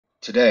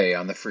Today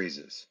on the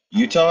Freezes.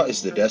 Utah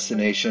is the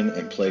destination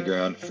and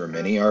playground for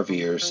many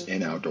RVers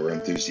and outdoor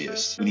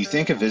enthusiasts. When you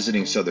think of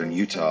visiting southern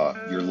Utah,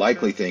 you're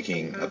likely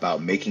thinking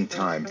about making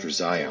time for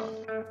Zion.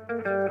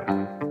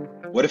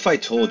 What if I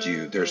told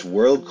you there's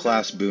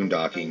world-class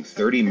boondocking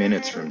 30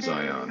 minutes from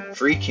Zion,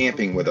 free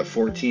camping with a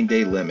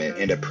 14-day limit,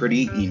 and a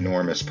pretty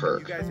enormous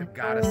perk? You guys have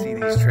got to see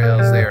these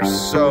trails. They are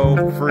so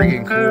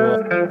freaking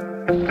cool.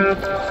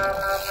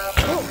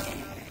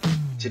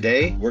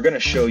 Today, we're going to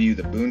show you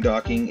the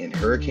boondocking in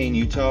Hurricane,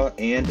 Utah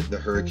and the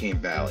Hurricane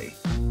Valley.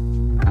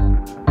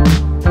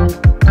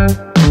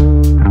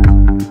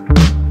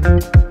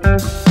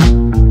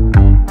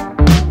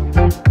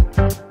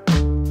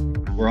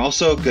 We're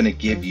also going to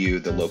give you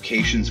the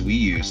locations we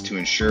use to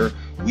ensure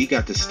we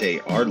got to stay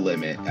our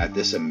limit at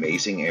this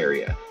amazing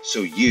area,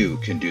 so you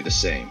can do the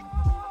same.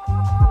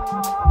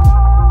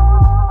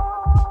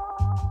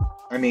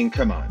 I mean,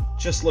 come on,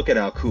 just look at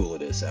how cool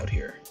it is out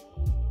here.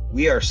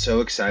 We are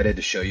so excited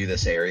to show you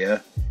this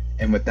area,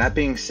 and with that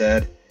being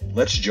said,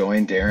 let's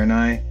join Darren and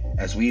I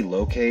as we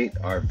locate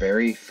our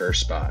very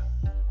first spot.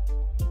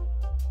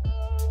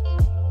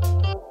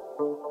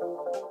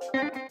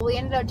 We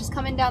ended up just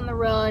coming down the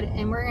road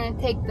and we're going to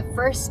take the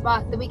first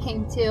spot that we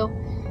came to.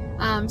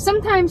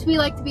 Sometimes we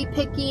like to be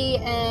picky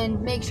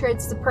and make sure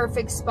it's the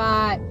perfect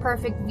spot,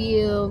 perfect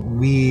view.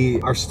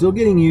 We are still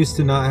getting used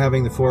to not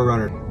having the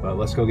 4Runner, but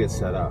let's go get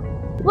set up.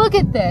 Look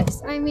at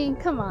this. I mean,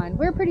 come on.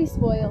 We're pretty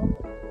spoiled.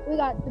 We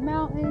got the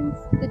mountains,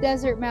 the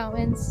desert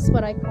mountains is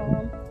what I call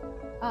them.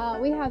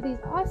 We have these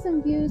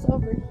awesome views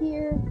over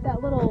here,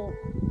 that little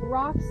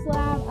rock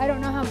slab. I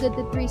don't know how good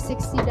the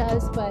 360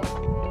 does, but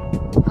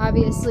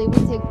obviously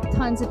we take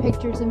tons of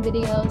pictures and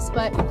videos,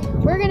 but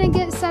we're gonna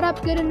get set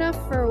up good enough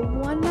for a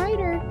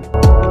one-nighter.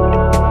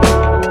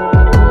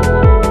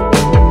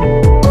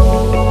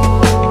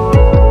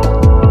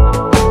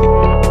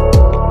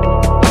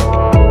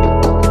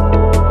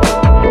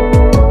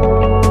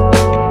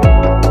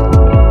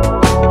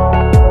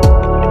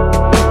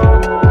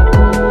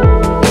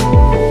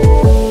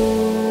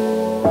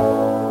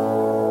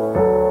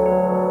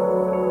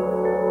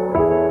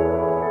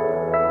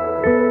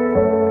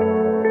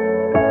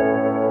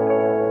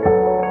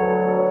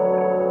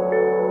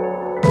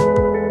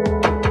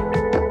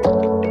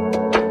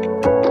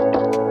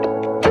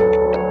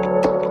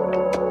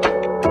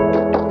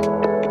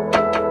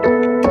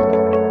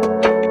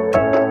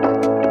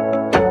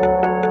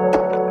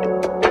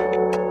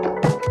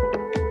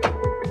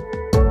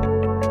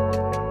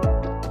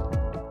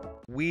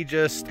 We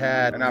just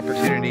had an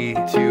opportunity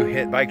to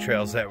hit bike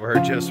trails that were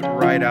just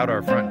right out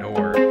our front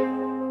door.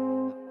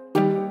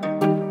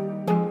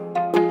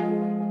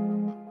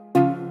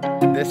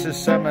 This is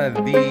some of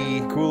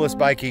the coolest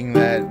biking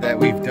that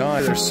we've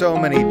done. There's so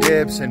many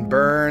dips and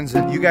burns,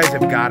 and you guys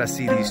have got to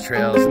see these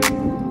trails.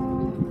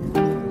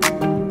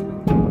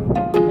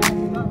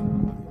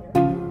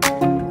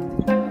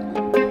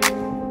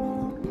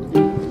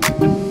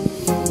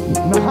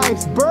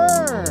 Nice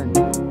burn!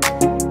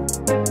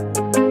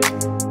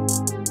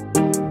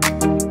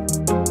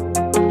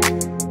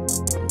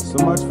 So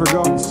much for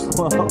going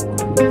slow.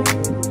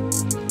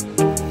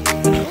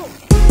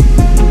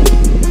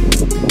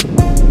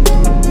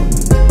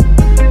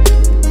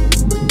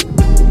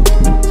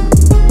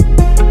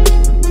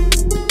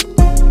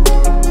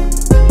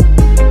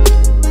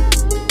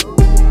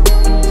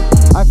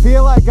 I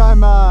feel like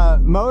I'm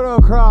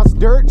motocross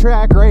dirt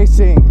track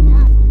racing.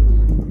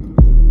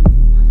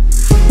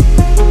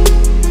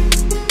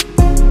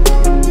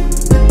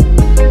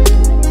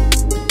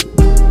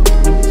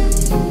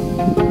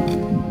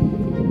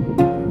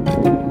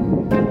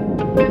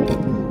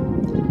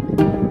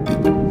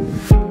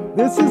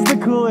 This is the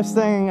coolest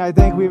thing I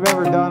think we've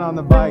ever done on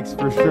the bikes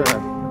for sure.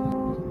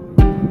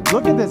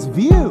 Look at this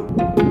view.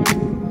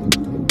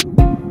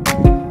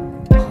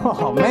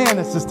 Oh man,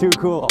 this is too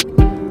cool.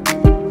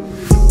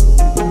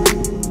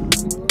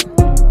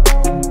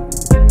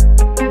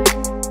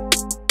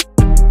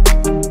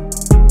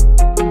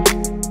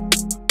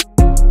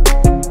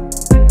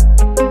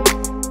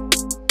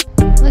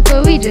 Look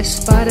what we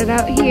just spotted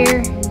out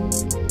here.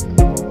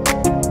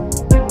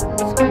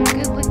 That's one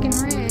good looking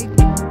rig.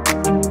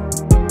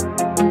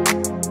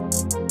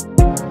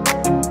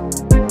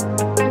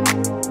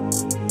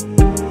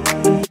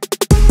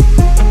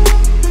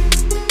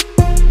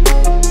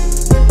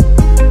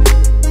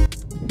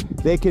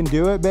 They can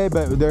do it, babe,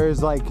 but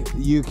there's like,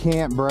 you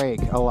can't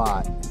brake a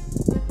lot.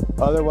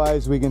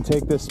 Otherwise, we can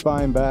take this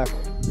spine back.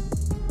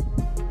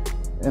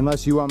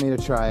 Unless you want me to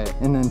try it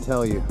and then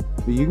tell you.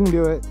 But you can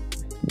do it.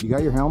 You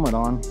got your helmet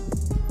on.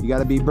 You got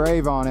to be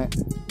brave on it.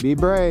 Be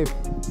brave.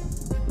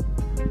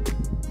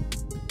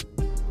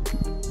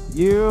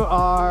 You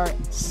are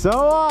so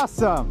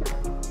awesome.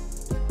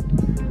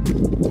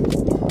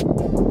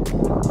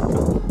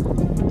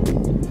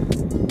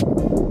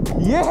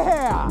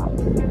 Yeah!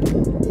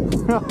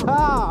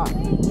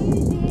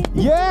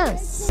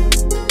 Yes!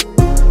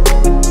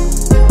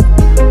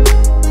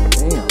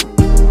 Damn.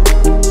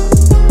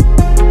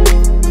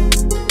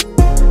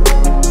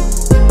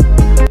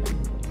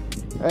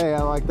 Hey,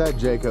 I like that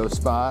Jayco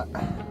spot.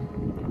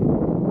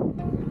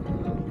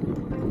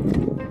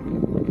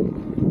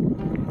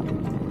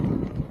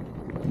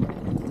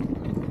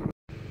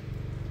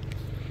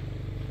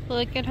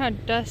 Look at how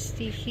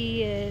dusty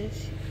he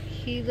is.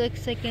 He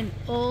looks like an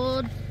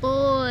old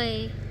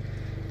boy.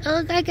 I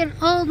look like an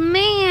old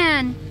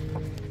man.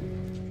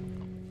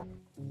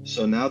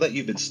 So now that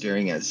you've been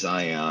staring at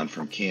Zion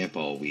from camp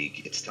all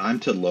week, it's time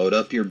to load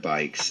up your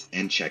bikes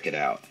and check it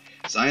out.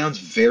 Zion's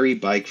very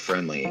bike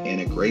friendly and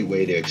a great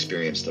way to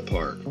experience the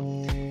park.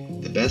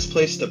 The best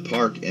place to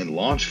park and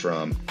launch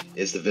from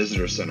is the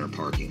visitor center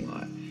parking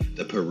lot.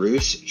 The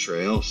Perus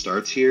Trail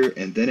starts here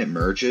and then it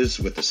merges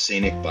with the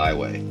scenic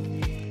byway.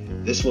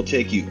 This will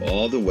take you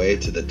all the way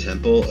to the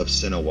Temple of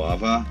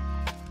Sinawava,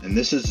 and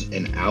this is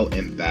an out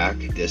and back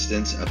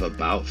distance of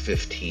about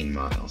 15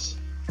 miles.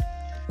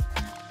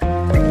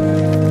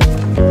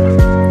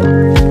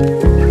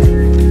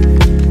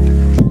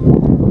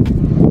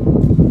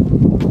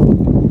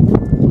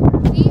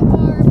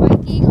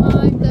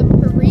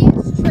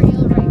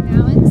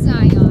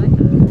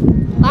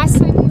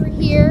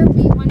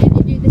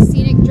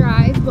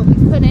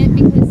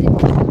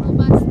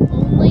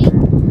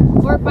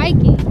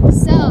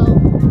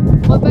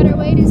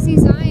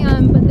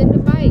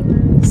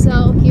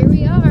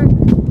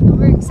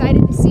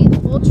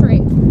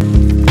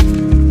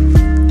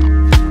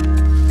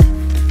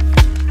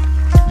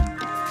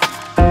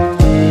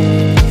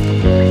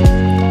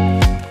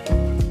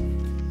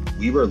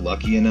 We were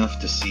lucky enough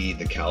to see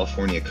the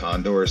California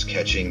condors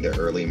catching the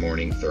early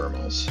morning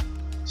thermals.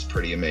 It's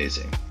pretty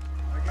amazing.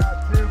 I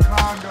got 2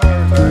 condors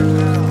right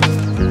now.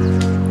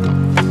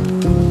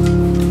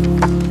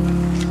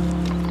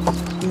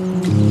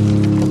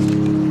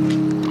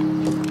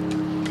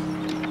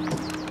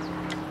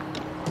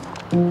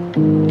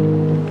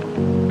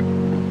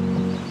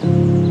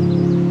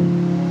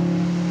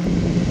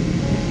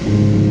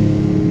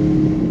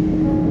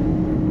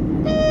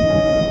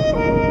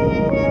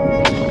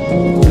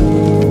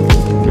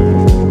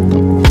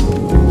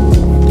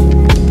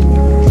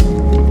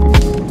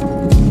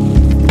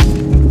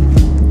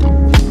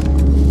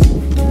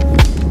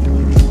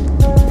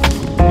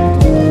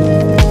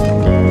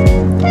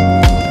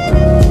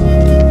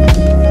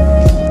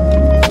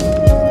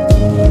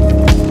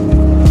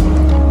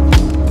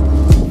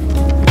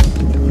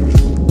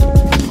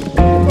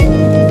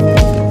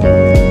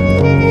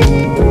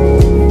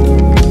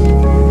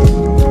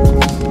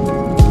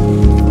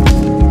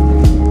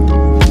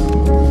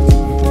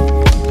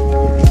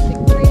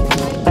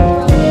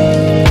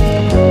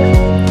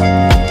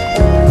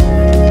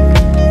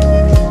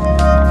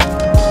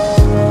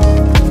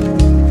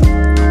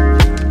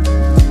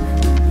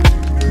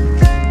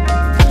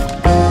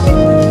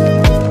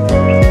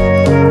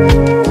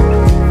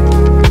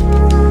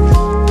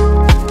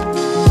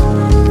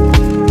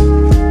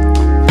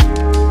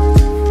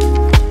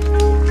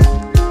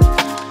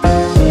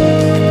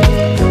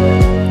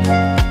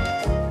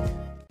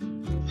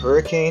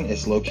 Hurricane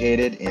is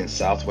located in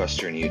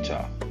southwestern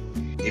Utah.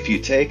 If you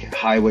take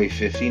Highway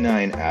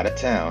 59 out of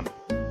town,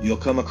 you'll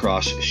come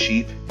across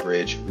Sheep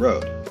Bridge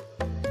Road.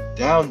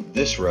 Down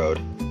this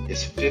road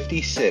is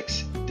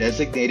 56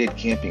 designated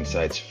camping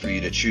sites for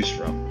you to choose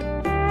from,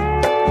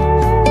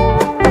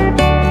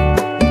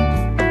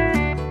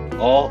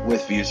 all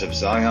with views of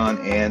Zion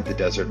and the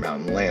desert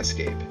mountain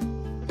landscape.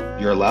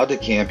 You're allowed to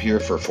camp here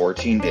for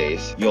 14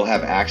 days. You'll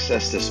have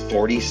access to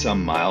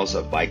 40-some miles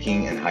of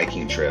biking and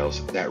hiking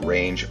trails that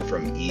range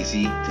from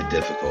easy to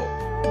difficult.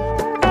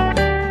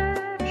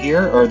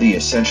 Here are the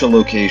essential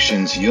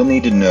locations you'll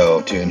need to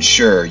know to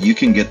ensure you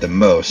can get the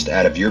most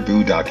out of your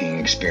boondocking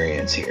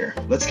experience here.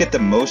 Let's get the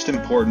most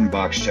important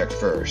box checked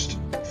first: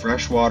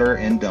 freshwater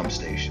and dump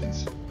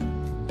stations.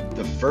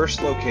 The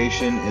first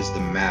location is the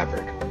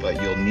Maverick, but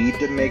you'll need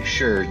to make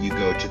sure you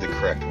go to the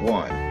correct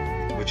one,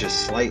 which is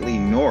slightly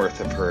north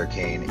of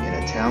Hurricane in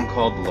a town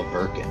called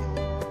Laverkin.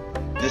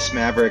 This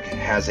Maverick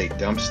has a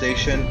dump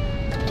station,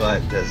 but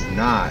does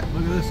not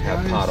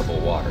have potable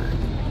water.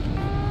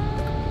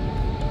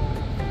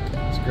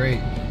 It's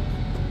great.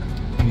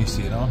 Can you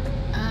see it all?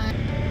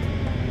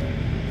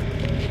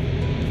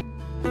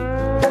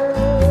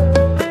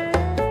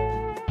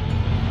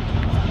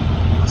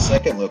 The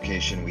second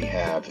location we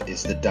have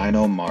is the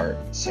Dino Mart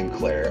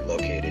Sinclair,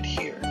 located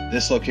here.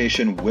 This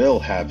location will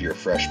have your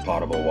fresh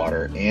potable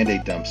water and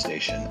a dump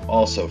station,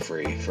 also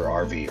free for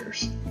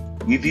RVers.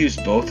 We've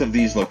used both of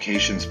these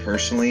locations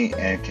personally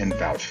and can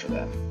vouch for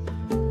them.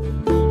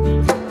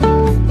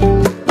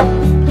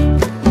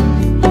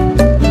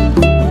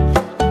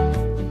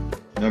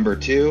 Number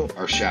 2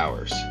 are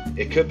showers.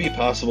 It could be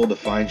possible to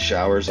find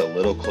showers a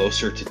little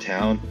closer to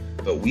town,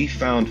 but we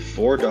found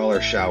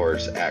 $4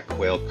 showers at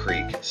Quail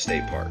Creek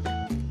State Park.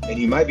 And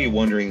you might be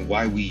wondering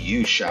why we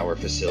use shower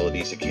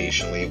facilities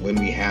occasionally when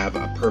we have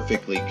a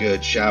perfectly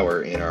good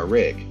shower in our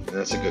rig. And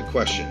that's a good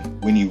question.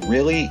 When you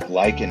really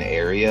like an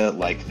area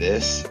like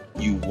this,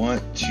 you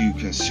want to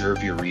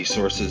conserve your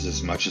resources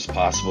as much as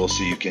possible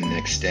so you can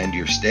extend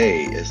your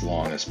stay as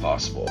long as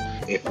possible.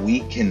 If we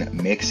can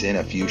mix in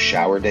a few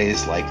shower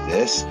days like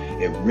this,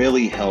 it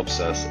really helps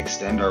us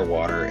extend our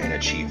water and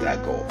achieve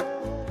that goal.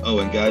 Oh,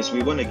 and guys,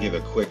 we want to give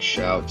a quick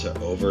shout to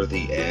Over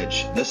the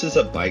Edge. This is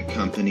a bike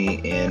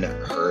company in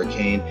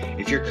Hurricane.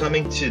 If you're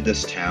coming to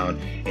this town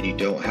and you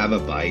don't have a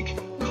bike,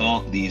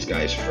 call these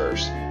guys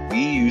first.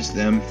 We used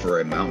them for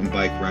a mountain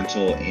bike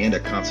rental and a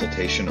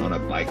consultation on a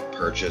bike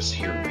purchase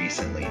here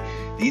recently.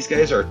 These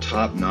guys are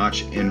top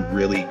notch and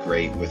really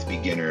great with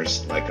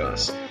beginners like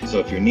us. So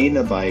if you're needing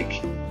a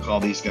bike, call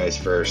these guys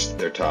first.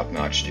 They're top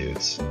notch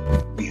dudes.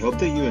 We hope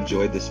that you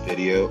enjoyed this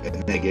video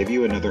and they gave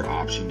you another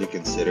option to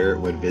consider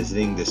when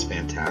visiting this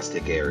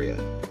fantastic area.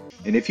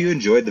 And if you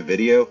enjoyed the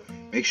video,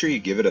 make sure you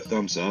give it a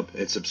thumbs up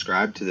and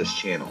subscribe to this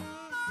channel.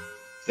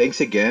 Thanks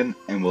again,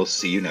 and we'll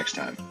see you next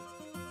time.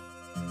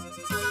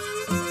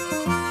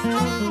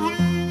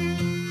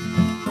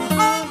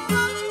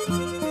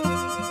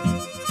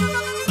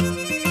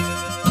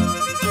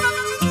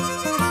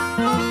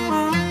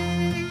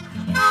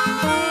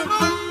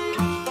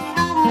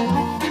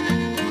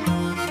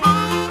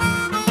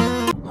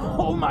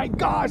 Oh my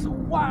gosh,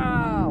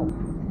 wow!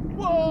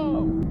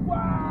 Whoa,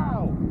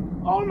 wow!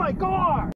 Oh my God!